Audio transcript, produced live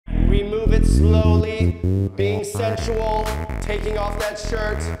We move it slowly, being sensual, taking off that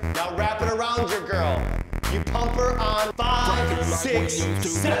shirt. Now wrap it around your girl. You pump her on 5, 6,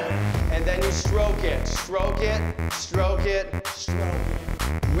 7, and then you stroke it, stroke it, stroke it, stroke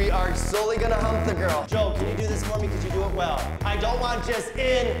it. We are slowly gonna hump the girl. Joe, can you do this for me? Because you do it well. I don't want just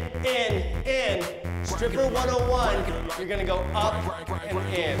in. Stripper 101, you're gonna go up and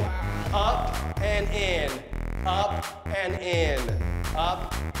in, up and in, up and in,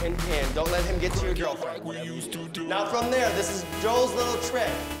 up and in. Don't let him get to your girlfriend. Now from there, this is Joe's little trick.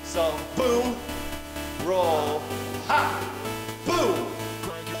 So boom, roll, ha, boom.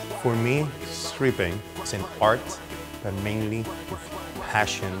 For me, stripping is an art, but mainly with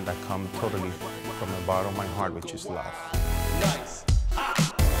passion that comes totally from the bottom of my heart, which is love. Nice.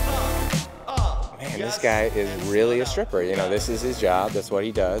 Man, this guy is really a stripper. You know, this is his job, that's what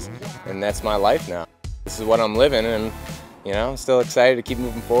he does, and that's my life now. This is what I'm living, and you know, still excited to keep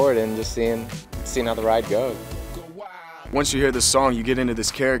moving forward and just seeing how the ride goes. Once you hear the song, you get into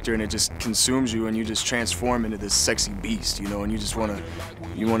this character and it just consumes you and you just transform into this sexy beast, you know, and you just want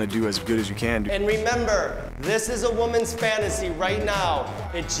to do as good as you can. And remember, this is a woman's fantasy right now.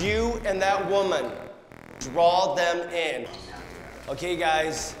 It's you and that woman. Draw them in. Okay,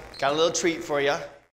 guys, got a little treat for you.